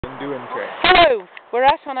Anduin track. Hello, we're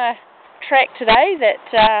out on a track today that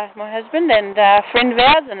my husband and a friend of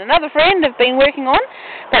ours and another friend have been working on,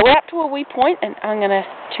 but we're up to a wee point, and I'm going to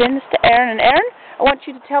turn this to Aaron. And Aaron, I want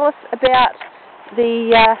you to tell us about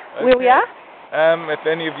the where we are. If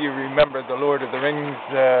any of you remember the Lord of the Rings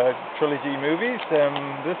trilogy movies,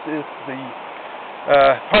 this is the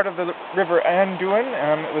part of the River Anduin.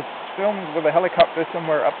 It was filmed with a helicopter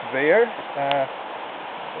somewhere up there.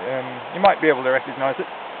 You might be able to recognize it.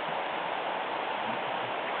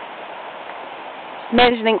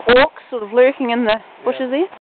 Imagining orcs sort of lurking in the bushes there.